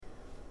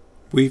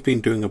We've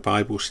been doing a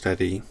Bible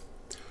study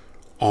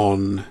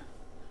on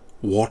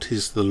what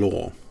is the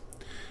law,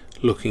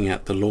 looking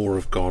at the law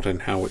of God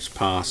and how it's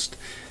passed,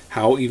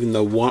 how even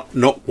though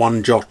not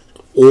one jot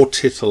or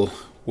tittle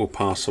will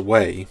pass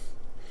away,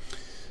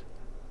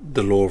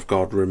 the law of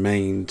God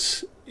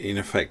remains in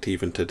effect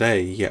even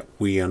today, yet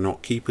we are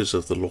not keepers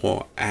of the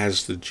law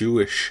as the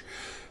Jewish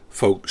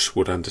folks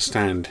would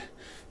understand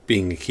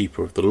being a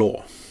keeper of the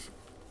law.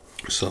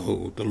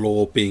 So the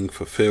law being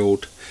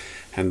fulfilled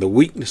and the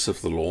weakness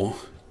of the law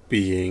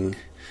being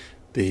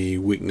the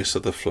weakness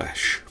of the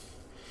flesh.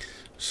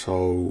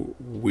 So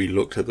we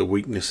looked at the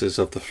weaknesses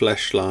of the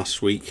flesh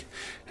last week,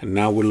 and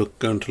now we're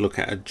going to look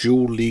at a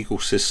dual legal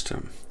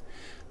system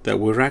that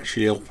we're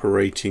actually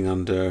operating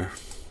under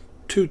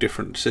two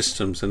different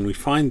systems, and we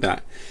find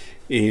that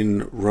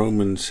in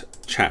Romans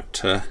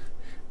chapter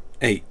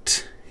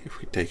 8. If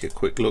we take a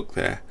quick look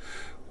there,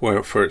 where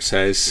it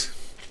says,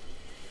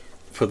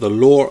 "For the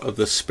law of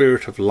the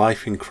Spirit of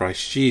life in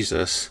Christ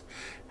Jesus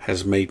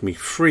has made me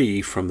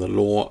free from the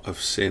law of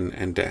sin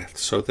and death."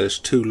 So there's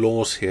two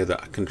laws here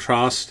that are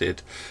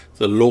contrasted: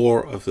 the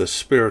law of the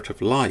Spirit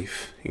of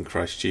life in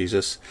Christ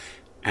Jesus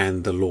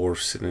and the law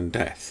of sin and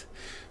death.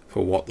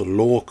 For what the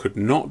law could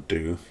not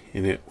do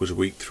in it was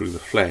weak through the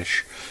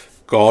flesh,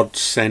 God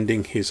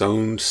sending his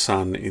own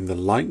Son in the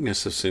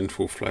likeness of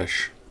sinful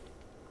flesh,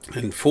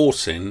 and for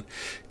sin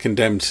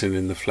condemned sin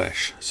in the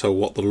flesh. So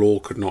what the law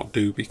could not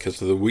do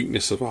because of the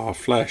weakness of our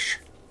flesh,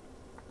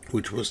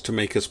 which was to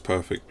make us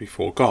perfect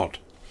before God.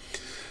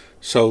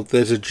 So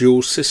there's a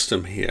dual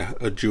system here,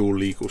 a dual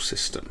legal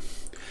system.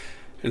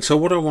 And so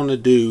what I want to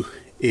do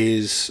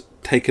is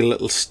take a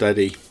little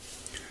study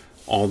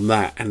on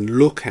that and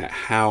look at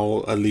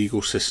how a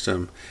legal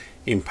system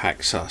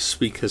impacts us.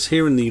 Because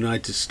here in the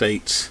United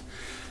States,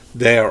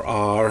 there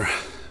are,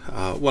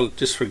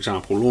 just for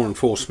example, law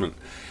enforcement.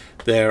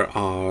 There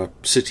are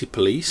city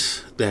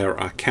police, there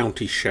are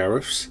county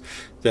sheriffs,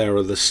 there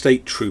are the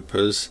state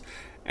troopers,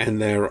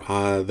 and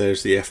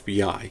there's the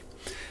FBI.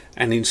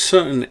 And in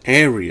certain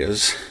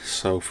areas,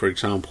 so for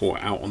example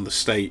out on the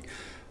state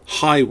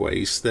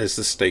highways, there's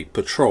the state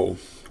patrol,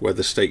 where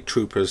the state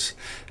troopers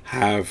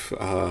have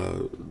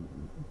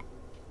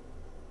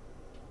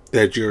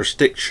their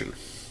jurisdiction.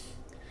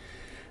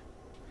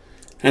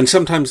 And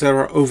sometimes there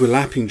are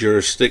overlapping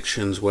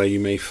jurisdictions where you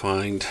may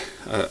find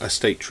a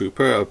state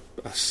trooper,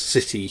 a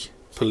city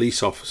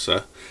police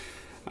officer,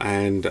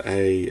 and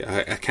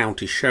a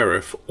county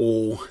sheriff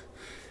all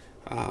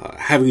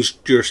having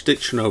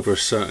jurisdiction over a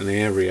certain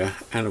area.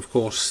 And of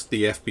course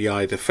the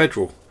FBI, the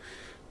federal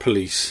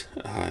police,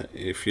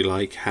 if you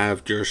like,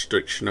 have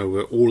jurisdiction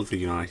over all of the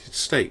United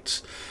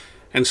States.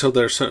 And so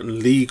there are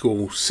certain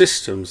legal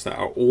systems that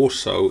are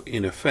also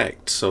in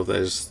effect. So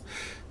there's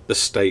the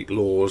state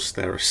laws,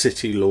 there are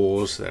city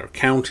laws, there are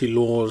county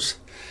laws,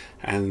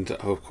 and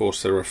of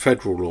course there are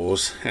federal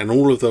laws, and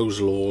all of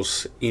those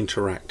laws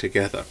interact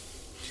together.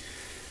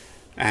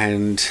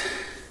 And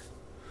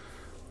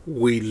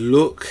we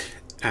look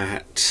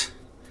at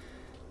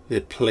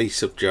the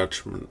place of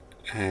judgment,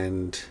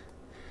 and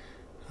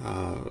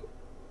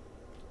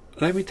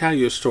let me tell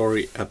you a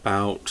story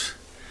about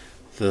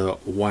the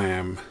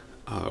Wham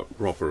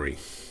robbery.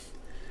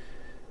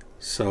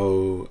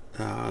 So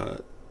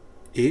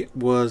it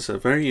was a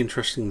very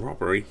interesting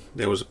robbery.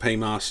 There was a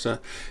paymaster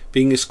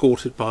being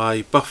escorted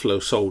by Buffalo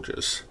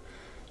soldiers,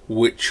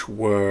 which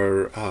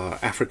were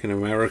African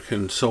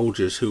American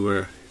soldiers who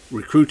were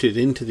recruited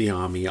into the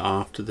army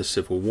after the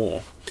Civil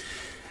War.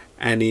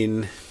 And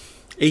in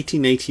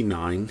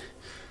 1889,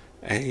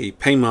 a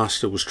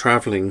paymaster was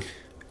traveling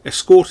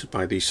escorted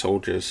by these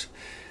soldiers,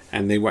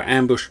 and they were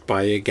ambushed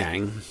by a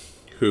gang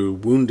who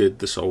wounded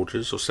the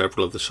soldiers, or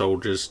several of the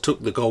soldiers,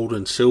 took the gold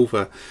and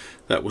silver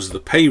that was the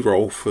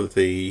payroll for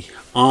the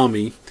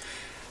army,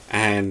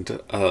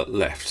 and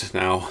left.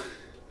 Now,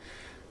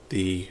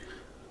 the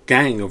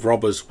gang of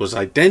robbers was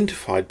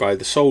identified by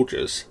the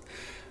soldiers,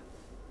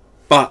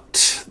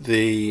 but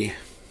the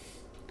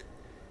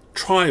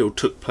trial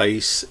took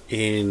place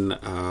in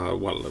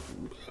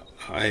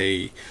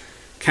a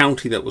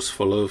county that was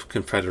full of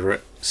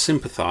Confederate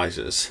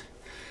sympathizers,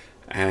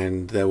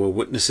 and there were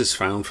witnesses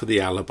found for the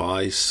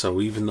alibis.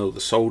 So even though the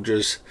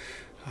soldiers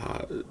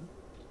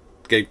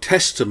gave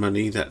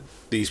testimony that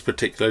these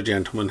particular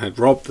gentlemen had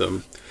robbed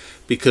them,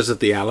 because of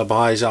the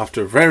alibis,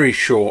 after a very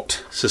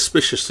short,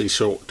 suspiciously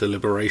short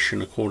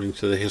deliberation according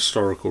to the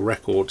historical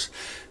records,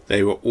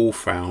 they were all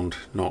found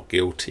not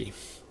guilty.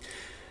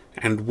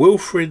 And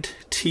Wilfred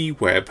T.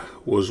 Webb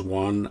was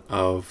one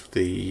of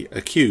the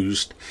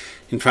accused.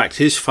 In fact,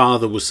 his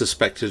father was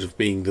suspected of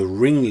being the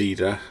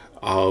ringleader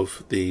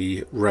of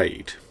the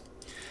raid.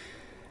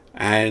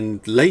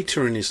 And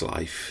later in his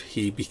life,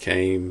 he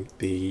became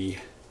the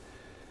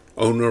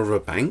owner of a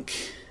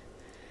bank.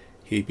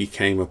 He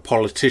became a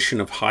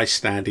politician of high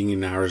standing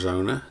in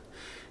Arizona.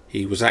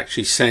 He was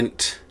actually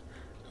sent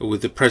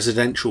with the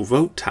presidential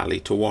vote tally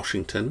to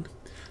Washington.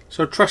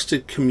 So a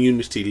trusted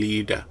community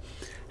leader.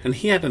 And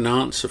he had an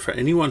answer for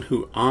anyone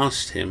who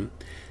asked him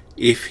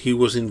if he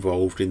was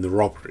involved in the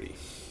robbery.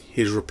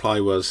 His reply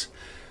was,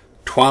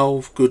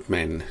 12 good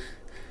men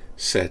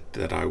said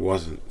that I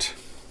wasn't.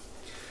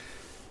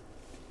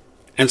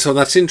 And so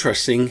that's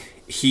interesting.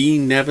 He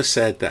never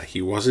said that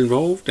he was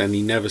involved, and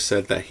he never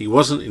said that he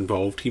wasn't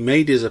involved. He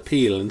made his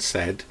appeal and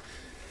said,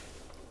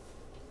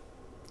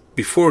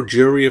 before a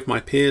jury of my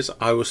peers,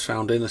 I was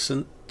found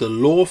innocent. The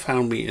law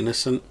found me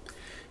innocent.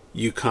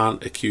 You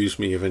can't accuse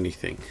me of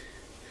anything.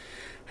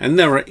 And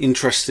there are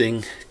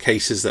interesting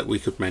cases that we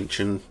could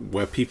mention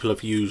where people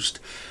have used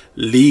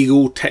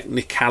legal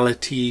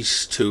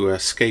technicalities to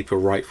escape a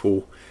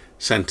rightful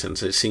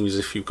sentence. It seems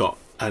if you've got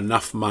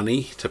enough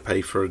money to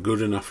pay for a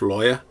good enough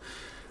lawyer,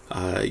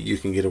 you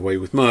can get away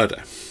with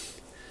murder.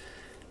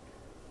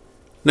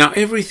 Now,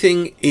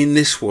 everything in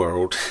this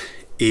world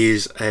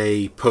is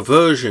a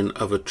perversion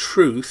of a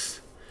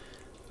truth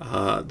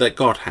that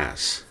God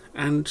has.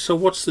 And so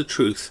what's the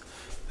truth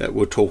that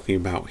we're talking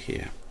about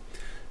here?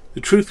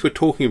 The truth we're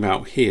talking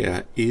about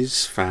here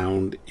is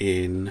found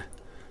in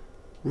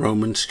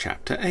Romans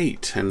chapter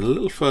 8 and a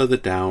little further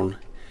down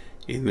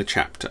in the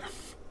chapter.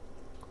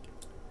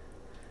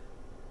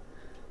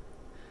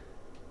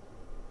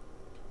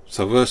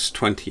 So verse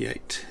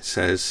 28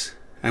 says,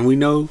 "And we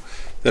know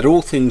that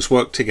all things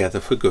work together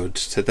for good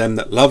to them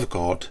that love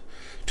God,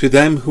 to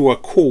them who are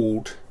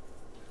called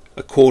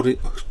according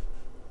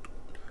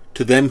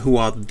to them who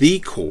are the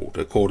called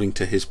according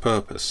to his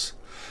purpose.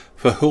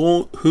 For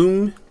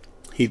whom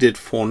he did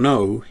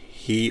foreknow,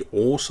 he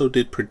also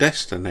did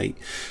predestinate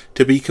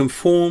to be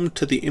conformed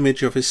to the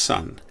image of his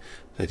Son,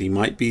 that he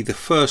might be the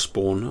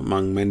firstborn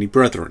among many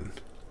brethren.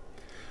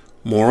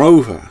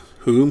 Moreover,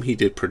 whom he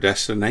did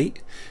predestinate,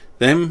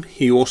 them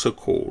he also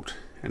called,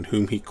 and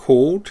whom he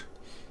called,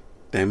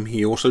 them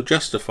he also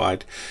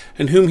justified,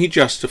 and whom he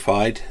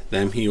justified,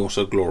 them he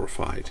also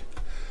glorified.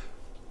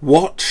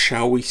 What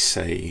shall we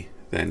say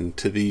then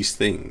to these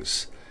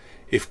things?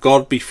 If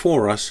God be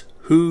for us,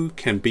 who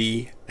can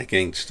be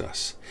against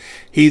us?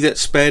 He that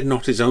spared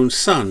not his own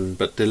Son,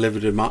 but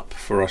delivered him up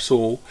for us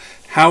all,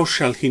 how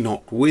shall he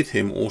not with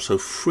him also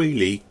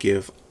freely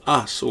give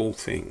us all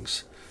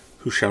things?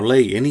 Who shall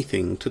lay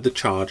anything to the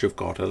charge of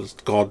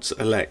God's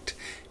elect?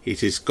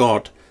 It is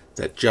God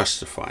that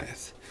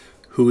justifieth.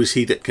 Who is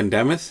he that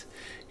condemneth?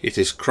 It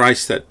is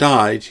Christ that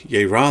died,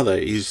 yea rather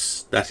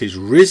that is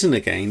risen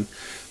again,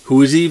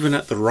 who is even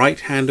at the right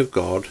hand of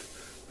God,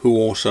 who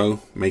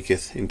also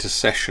maketh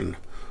intercession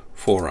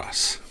for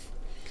us."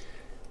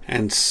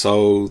 And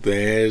so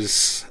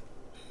there's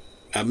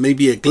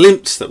maybe a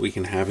glimpse that we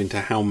can have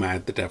into how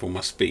mad the devil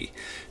must be,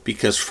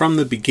 because from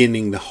the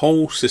beginning the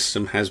whole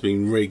system has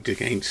been rigged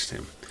against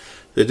him.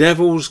 The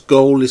devil's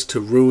goal is to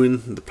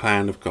ruin the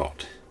plan of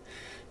God.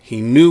 He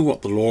knew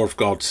what the law of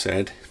God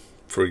said.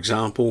 For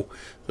example,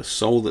 the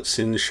soul that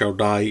sins shall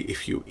die.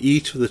 If you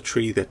eat of the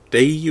tree that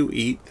day you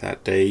eat,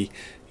 that day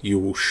you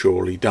will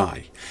surely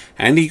die.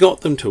 And he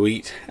got them to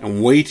eat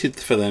and waited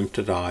for them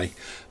to die.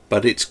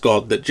 But it's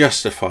God that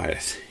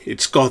justifieth.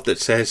 It's God that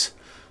says,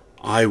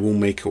 I will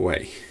make a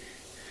way.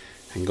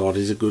 And God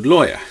is a good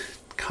lawyer.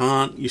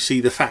 Can't you see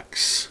the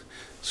facts?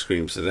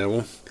 Screams the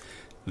devil.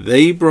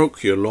 They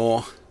broke your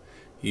law.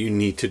 You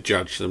need to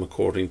judge them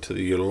according to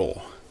your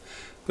law.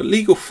 But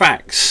legal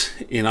facts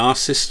in our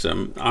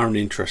system are an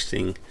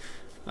interesting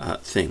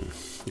thing.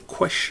 The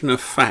question of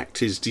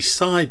fact is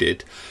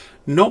decided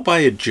not by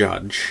a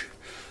judge,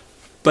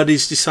 but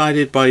is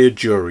decided by a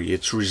jury.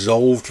 It's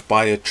resolved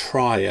by a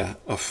trier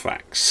of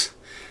facts,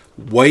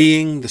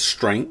 weighing the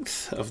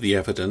strength of the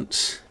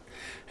evidence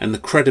and the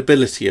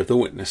credibility of the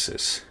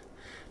witnesses.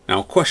 Now,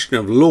 a question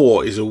of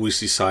law is always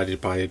decided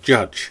by a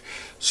judge.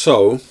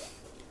 So,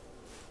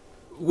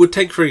 we'll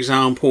take, for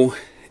example,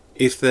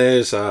 if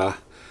there's a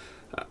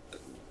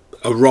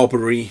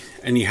robbery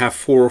and you have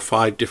 4 or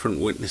 5 different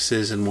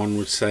witnesses, and one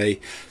would say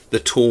the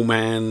tall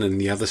man,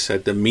 and the other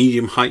said the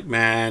medium height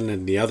man,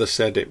 and the other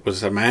said it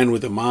was a man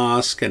with a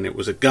mask, and it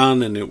was a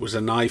gun, and it was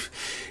a knife.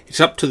 It's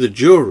up to the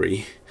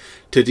jury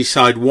to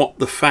decide what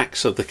the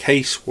facts of the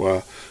case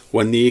were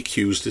when the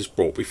accused is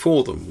brought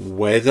before them.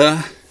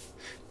 Whether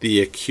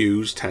the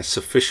accused has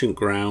sufficient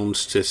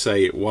grounds to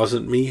say it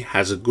wasn't me,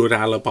 has a good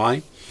alibi,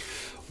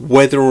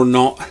 whether or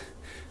not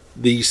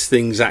these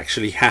things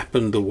actually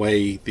happened the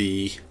way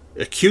the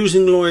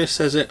accusing lawyer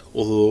says it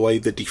or the way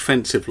the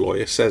defensive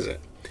lawyer says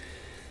it.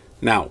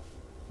 Now,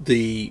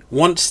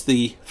 once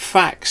the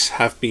facts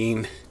have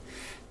been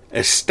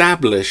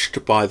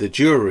established by the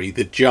jury,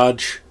 the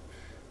judge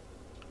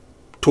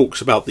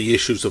talks about the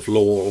issues of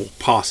law or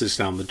passes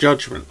down the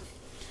judgment.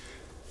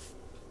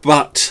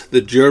 But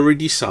the jury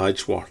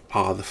decides what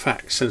are the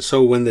facts. And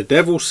so when the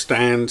devil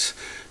stands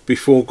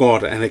before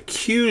God and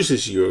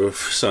accuses you of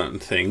certain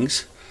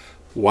things,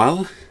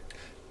 well,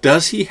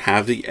 does he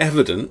have the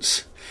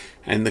evidence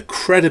and the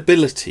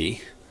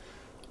credibility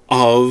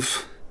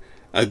of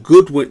a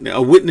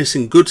witness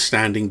in good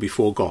standing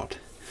before God?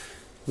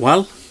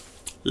 Well,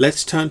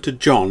 let's turn to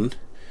John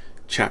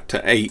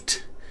chapter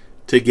 8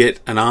 to get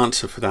an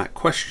answer for that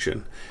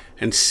question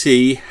and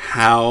see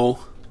how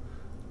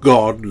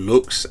God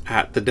looks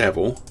at the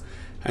devil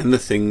and the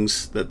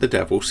things that the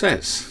devil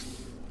says.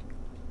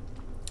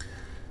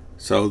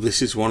 So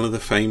this is one of the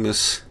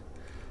famous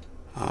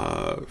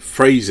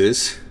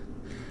phrases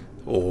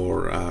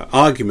or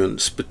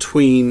arguments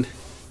between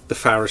the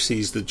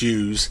Pharisees, the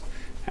Jews,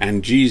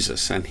 and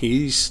Jesus, and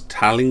he's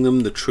telling them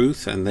the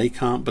truth and they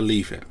can't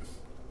believe it.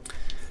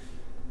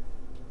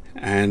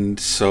 And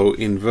so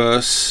in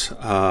verse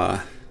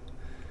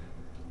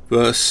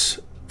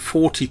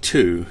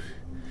 42,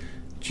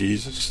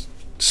 Jesus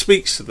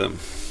speaks to them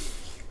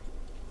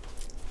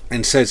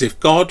and says, "If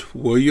God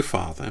were your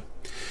Father,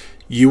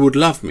 you would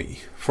love me,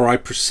 for I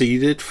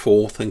proceeded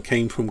forth and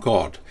came from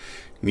God.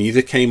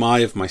 Neither came I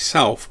of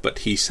myself, but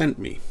he sent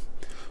me.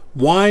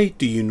 Why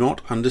do you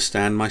not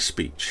understand my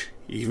speech?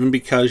 Even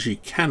because ye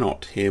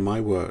cannot hear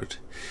my word.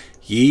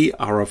 Ye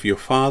are of your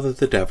father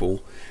the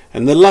devil,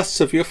 and the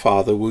lusts of your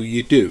father will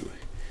ye do.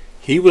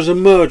 He was a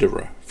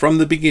murderer from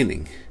the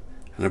beginning,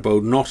 and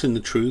abode not in the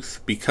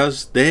truth,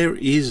 because there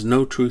is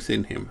no truth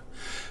in him.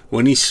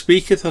 When he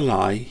speaketh a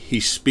lie, he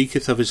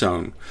speaketh of his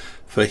own,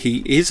 for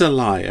he is a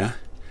liar,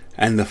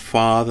 and the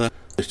father of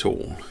it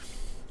all."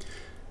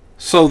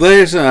 So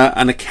there's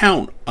an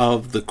account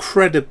of the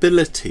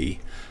credibility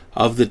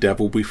of the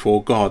devil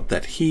before God,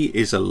 that he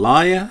is a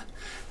liar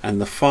and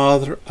the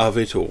father of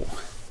it all.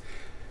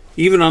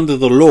 Even under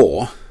the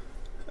law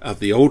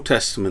of the Old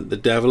Testament, the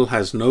devil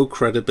has no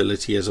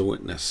credibility as a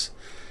witness.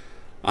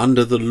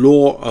 Under the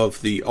law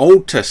of the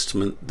Old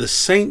Testament, the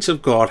saints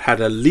of God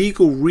had a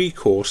legal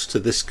recourse to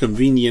this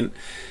convenient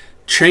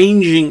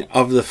changing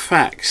of the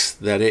facts,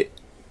 that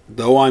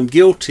though I'm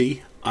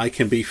guilty, I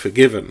can be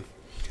forgiven.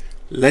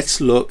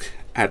 Let's look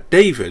at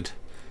David,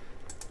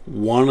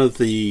 one of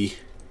the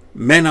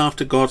men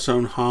after God's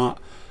own heart,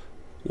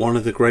 one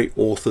of the great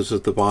authors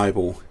of the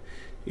Bible,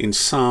 in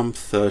Psalm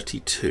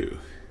 32.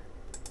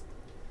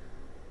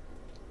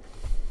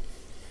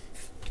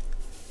 It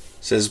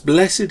says,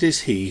 "Blessed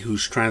is he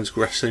whose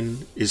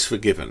transgression is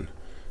forgiven,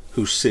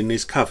 whose sin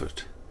is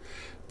covered.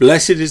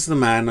 Blessed is the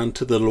man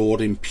unto the Lord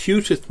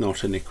imputeth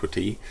not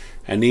iniquity,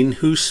 and in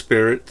whose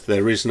spirit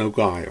there is no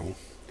guile.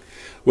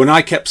 When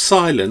I kept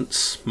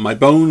silence, my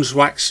bones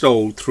waxed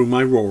old through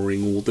my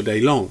roaring all the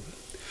day long.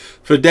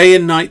 For day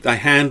and night thy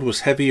hand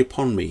was heavy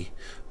upon me.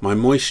 My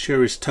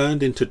moisture is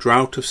turned into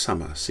drought of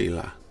summer,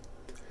 Selah.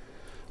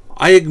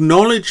 I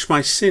acknowledged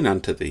my sin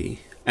unto thee,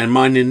 and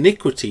mine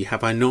iniquity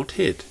have I not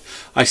hid.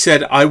 I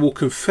said, I will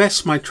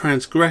confess my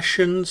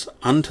transgressions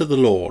unto the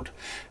Lord,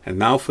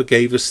 and thou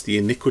forgavest the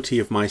iniquity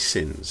of my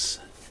sins,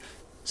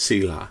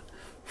 Selah.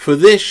 For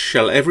this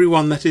shall every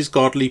one that is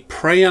godly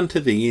pray unto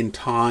thee in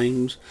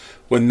times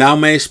when thou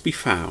mayest be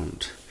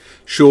found.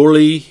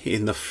 Surely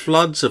in the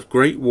floods of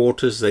great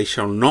waters they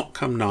shall not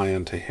come nigh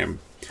unto him.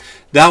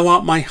 Thou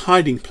art my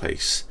hiding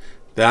place.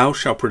 Thou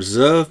shalt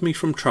preserve me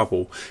from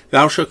trouble.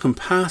 Thou shalt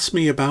compass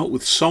me about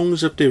with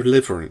songs of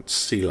deliverance,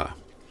 Selah.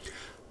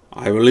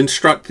 I will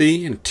instruct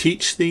thee and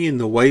teach thee in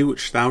the way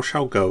which thou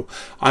shalt go.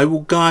 I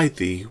will guide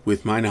thee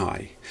with mine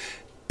eye.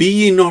 Be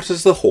ye not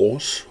as the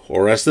horse,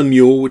 or as the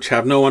mule, which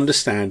have no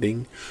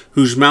understanding,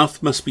 whose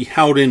mouth must be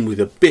held in with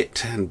a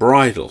bit and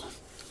bridle,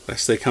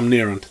 lest they come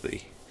near unto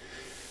thee.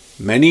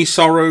 Many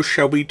sorrows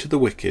shall be to the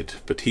wicked,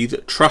 but he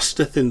that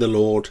trusteth in the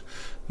Lord,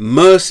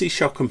 mercy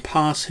shall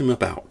compass him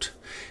about.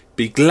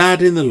 Be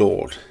glad in the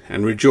Lord,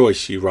 and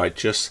rejoice, ye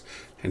righteous,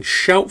 and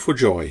shout for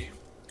joy,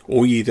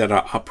 all ye that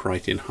are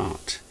upright in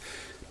heart."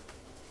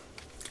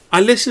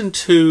 I listened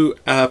to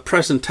a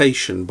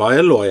presentation by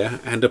a lawyer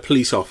and a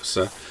police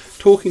officer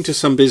talking to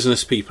some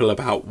business people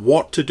about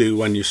what to do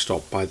when you're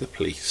stopped by the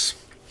police.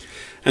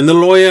 And the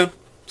lawyer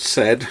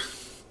said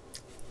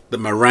the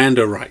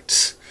Miranda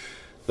rights,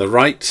 the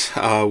right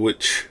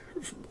which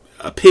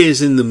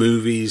appears in the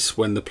movies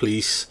when the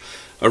police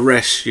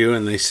arrest you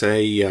and they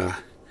say,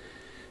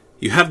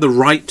 you have the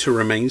right to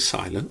remain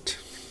silent,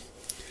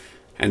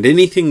 and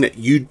anything that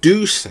you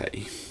do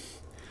say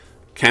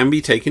can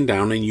be taken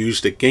down and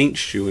used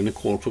against you in a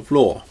court of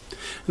law.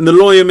 And the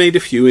lawyer made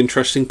a few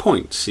interesting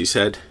points. He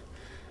said,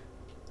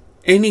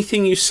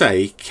 anything you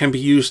say can be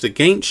used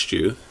against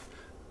you,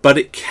 but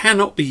it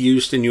cannot be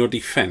used in your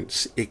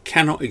defense. It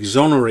cannot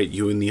exonerate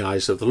you in the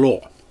eyes of the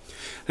law.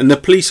 And the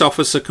police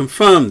officer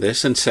confirmed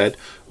this and said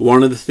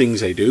one of the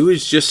things they do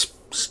is just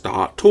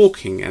start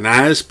talking. And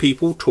as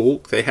people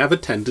talk, they have a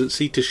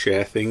tendency to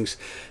share things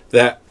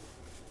that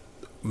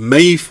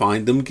may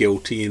find them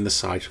guilty in the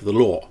sight of the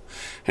law.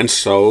 And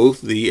so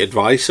the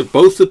advice of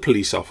both the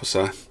police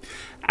officer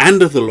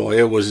and of the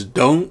lawyer was,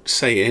 don't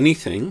say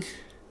anything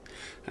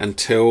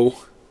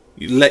until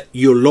you let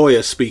your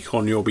lawyer speak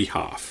on your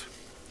behalf.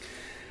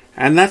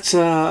 And that's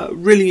a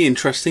really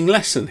interesting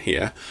lesson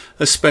here,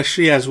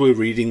 especially as we're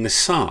reading the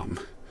psalm,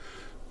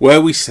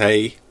 where we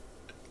say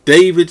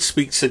David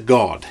speaks to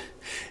God,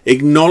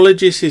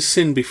 acknowledges his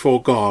sin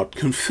before God,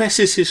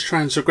 confesses his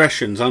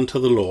transgressions unto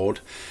the Lord,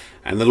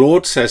 and the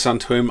Lord says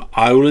unto him,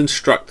 I will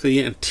instruct thee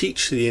and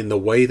teach thee in the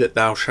way that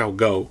thou shalt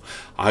go.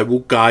 I will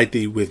guide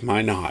thee with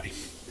mine eye.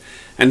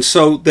 And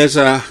so there's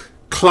a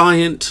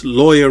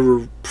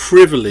client-lawyer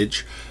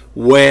privilege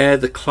where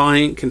the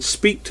client can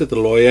speak to the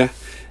lawyer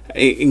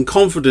in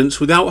confidence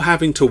without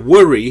having to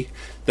worry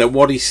that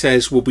what he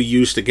says will be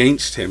used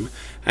against him.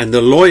 And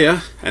the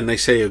lawyer, and they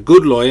say a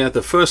good lawyer,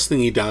 the first thing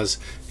he does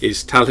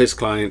is tell his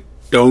client,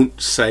 don't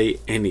say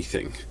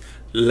anything.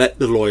 Let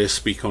the lawyer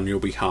speak on your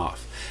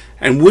behalf.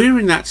 And we're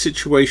in that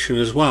situation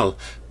as well.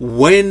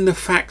 When the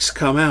facts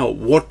come out,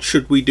 what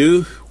should we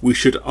do? We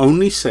should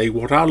only say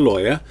what our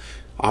lawyer,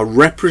 our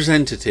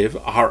representative,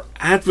 our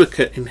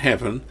advocate in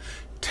heaven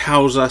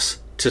tells us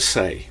to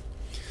say.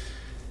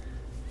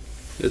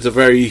 There's a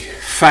very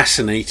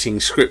fascinating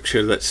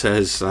scripture that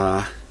says,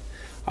 I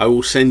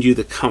will send you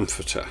the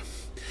Comforter.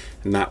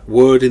 And that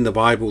word in the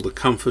Bible, the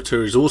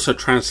Comforter, is also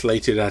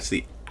translated as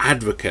the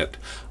advocate.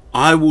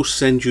 I will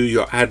send you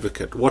your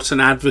advocate. What's an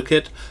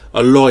advocate?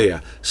 A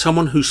lawyer.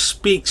 Someone who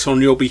speaks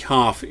on your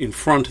behalf in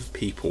front of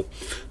people.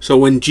 So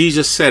when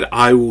Jesus said,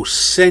 I will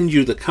send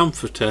you the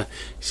Comforter,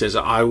 he says,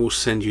 I will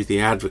send you the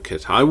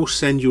advocate. I will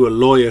send you a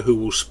lawyer who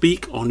will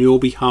speak on your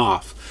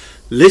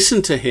behalf.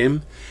 Listen to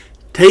him.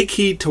 Take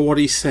heed to what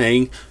he's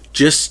saying.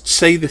 Just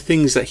say the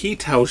things that he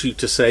tells you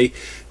to say,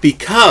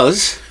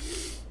 because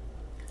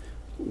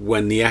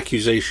when the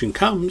accusation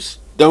comes,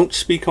 don't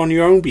speak on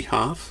your own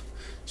behalf.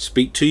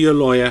 Speak to your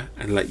lawyer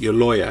and let your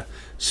lawyer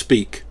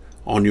speak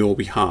on your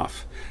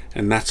behalf.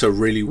 And that's a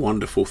really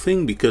wonderful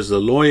thing, because the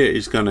lawyer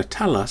is going to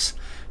tell us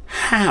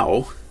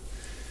how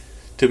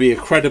to be a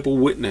credible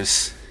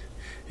witness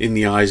in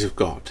the eyes of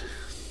God.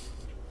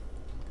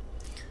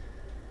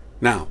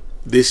 Now,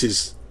 this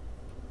is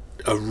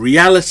a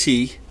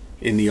reality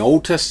in the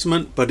Old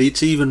Testament, but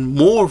it's even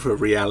more of a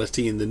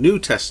reality in the New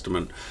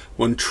Testament,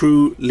 when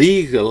true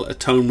legal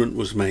atonement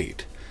was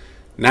made.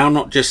 Now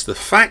not just the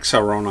facts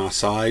are on our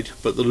side,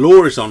 but the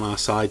law is on our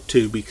side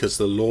too, because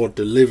the Lord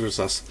delivers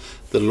us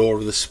the law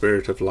of the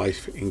Spirit of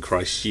life in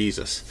Christ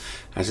Jesus.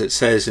 As it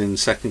says in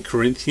 2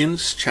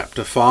 Corinthians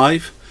chapter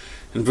 5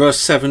 and verse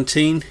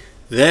 17,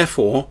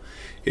 therefore,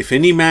 if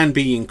any man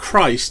be in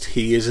Christ,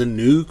 he is a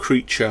new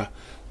creature.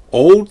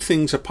 Old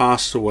things are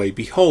passed away.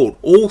 Behold,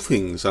 all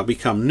things are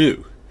become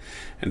new.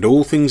 And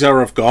all things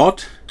are of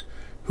God,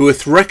 who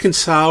hath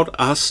reconciled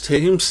us to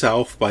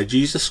himself by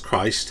Jesus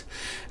Christ,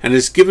 and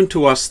has given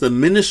to us the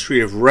ministry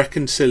of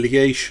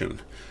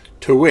reconciliation,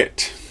 to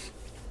wit,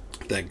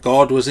 that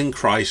God was in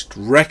Christ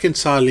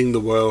reconciling the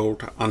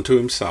world unto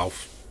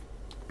himself,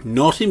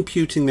 not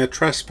imputing their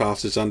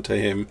trespasses unto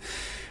him,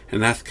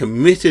 and hath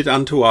committed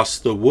unto us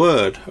the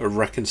word of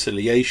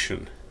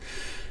reconciliation.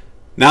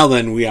 Now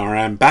then, we are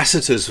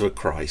ambassadors for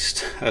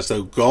Christ, as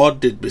though God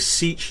did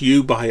beseech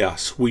you by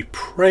us. We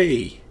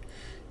pray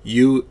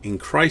you in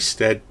Christ's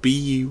stead be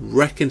ye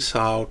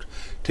reconciled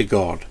to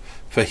God.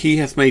 For he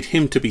hath made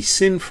him to be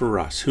sin for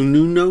us, who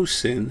knew no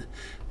sin,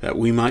 that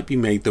we might be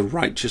made the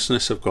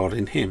righteousness of God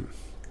in him.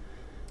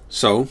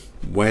 So,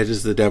 where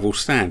does the devil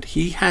stand?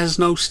 He has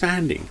no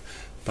standing,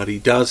 but he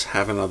does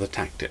have another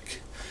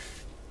tactic.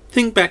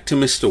 Think back to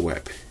Mr.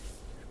 Webb.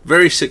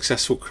 Very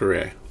successful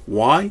career.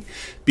 Why?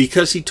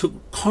 Because he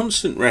took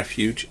constant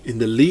refuge in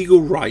the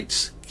legal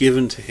rights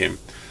given to him.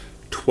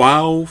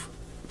 12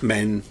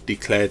 men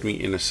declared me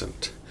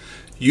innocent.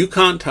 You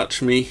can't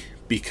touch me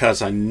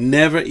because I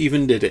never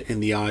even did it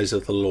in the eyes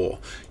of the law.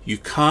 You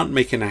can't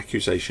make an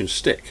accusation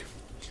stick.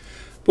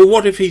 But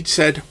what if he'd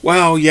said,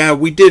 well, yeah,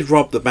 we did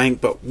rob the bank,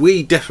 but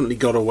we definitely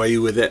got away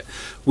with it.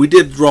 We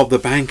did rob the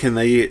bank and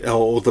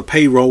or the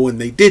payroll,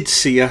 and they did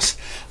see us,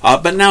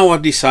 but now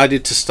I've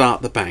decided to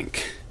start the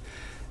bank.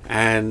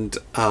 And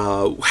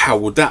how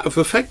would that have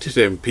affected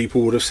him?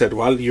 People would have said,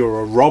 well, you're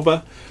a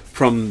robber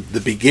from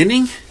the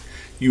beginning.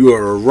 You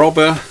were a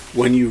robber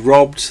when you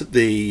robbed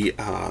the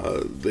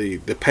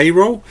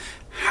payroll.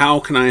 How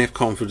can I have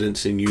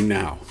confidence in you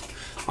now?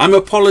 I'm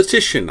a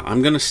politician.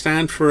 I'm going to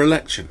stand for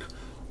election.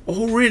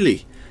 Oh,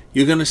 really?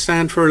 You're going to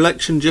stand for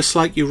election just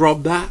like you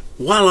robbed that?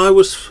 Well,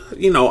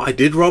 I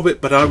did rob it,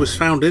 but I was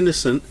found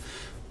innocent.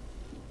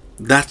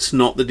 That's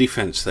not the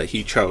defense that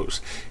he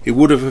chose. It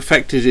would have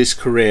affected his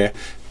career,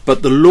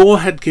 but the law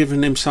had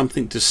given him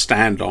something to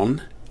stand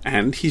on,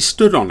 and he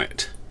stood on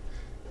it.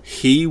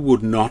 He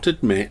would not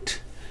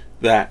admit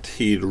that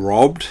he'd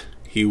robbed.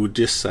 He would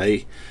just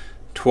say,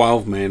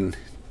 12 men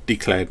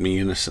declared me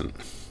innocent.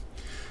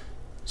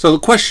 So the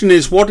question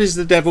is, what is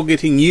the devil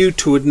getting you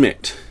to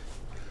admit?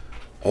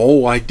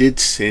 Oh, I did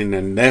sin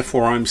and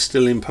therefore I'm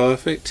still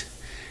imperfect.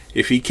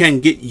 If he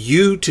can get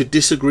you to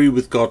disagree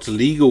with God's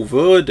legal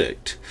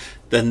verdict,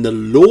 then the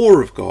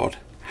law of God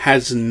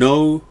has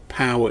no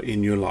power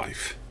in your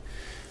life.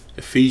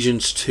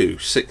 Ephesians 2,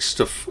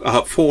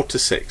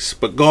 4-6.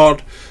 But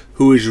God,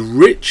 who is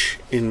rich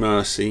in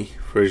mercy,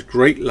 for his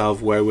great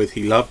love wherewith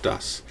he loved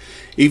us,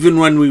 even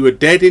when we were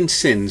dead in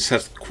sins,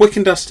 hath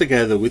quickened us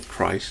together with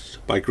Christ.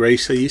 By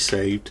grace are ye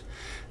saved,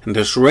 and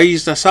has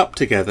raised us up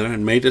together,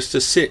 and made us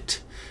to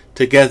sit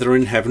together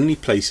in heavenly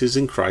places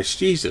in Christ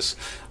Jesus.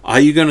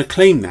 Are you going to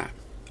claim that?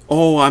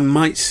 Oh, I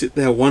might sit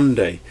there one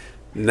day.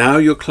 Now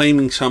you're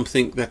claiming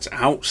something that's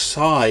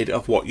outside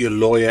of what your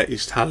lawyer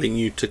is telling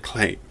you to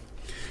claim.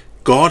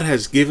 God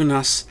has given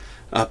us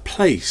a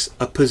place,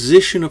 a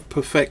position of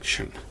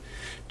perfection.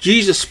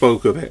 Jesus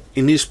spoke of it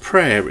in his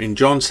prayer in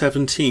John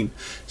 17,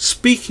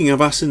 speaking of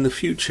us in the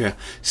future,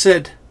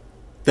 said,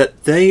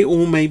 that they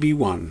all may be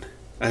one,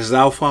 as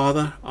thou,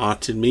 Father,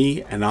 art in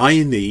me, and I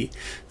in thee,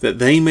 that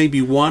they may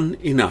be one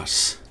in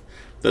us,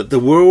 that the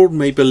world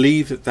may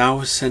believe that thou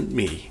hast sent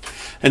me.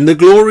 And the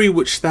glory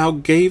which thou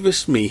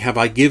gavest me have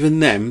I given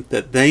them,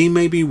 that they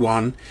may be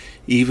one,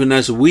 even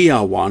as we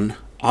are one,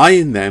 I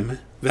in them,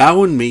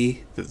 thou in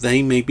me, that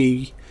they may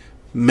be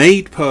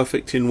made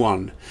perfect in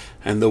one,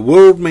 and the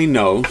world may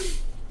know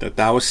that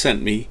thou hast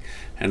sent me,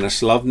 and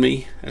hast loved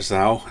me as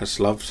thou hast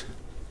loved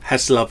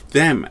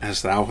them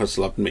as thou hast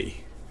loved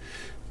me.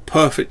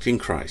 Perfect in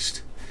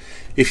Christ.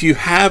 If you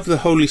have the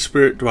Holy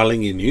Spirit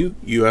dwelling in you,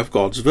 you have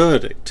God's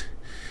verdict.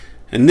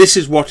 And this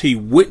is what he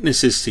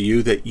witnesses to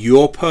you, that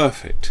you're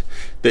perfect,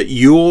 that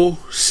you'll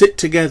sit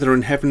together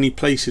in heavenly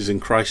places in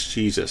Christ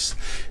Jesus,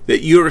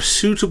 that you're a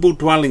suitable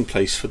dwelling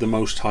place for the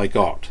Most High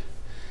God.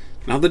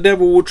 Now the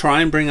devil will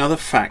try and bring other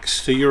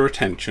facts to your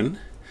attention.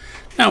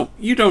 Now,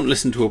 you don't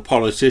listen to a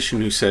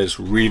politician who says,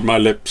 read my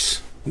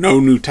lips, no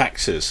new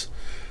taxes.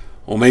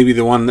 Or maybe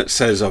the one that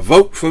says, a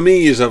vote for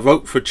me is a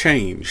vote for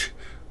change.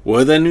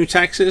 Were there new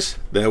taxes?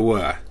 There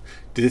were.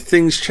 Did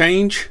things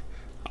change?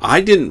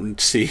 I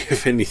didn't see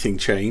if anything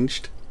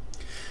changed.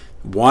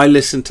 Why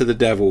listen to the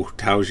devil who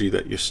tells you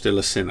that you're still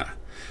a sinner,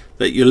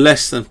 that you're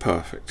less than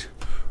perfect?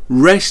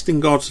 Rest in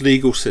God's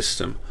legal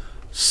system.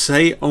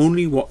 Say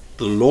only what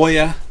the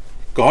lawyer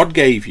God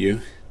gave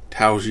you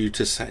tells you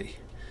to say.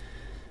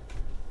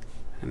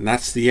 And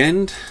that's the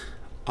end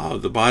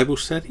of the Bible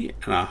study,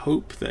 and I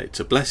hope that it's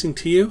a blessing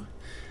to you,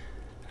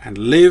 and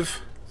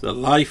live the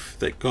life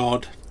that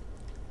God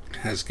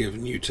has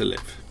given you to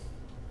live.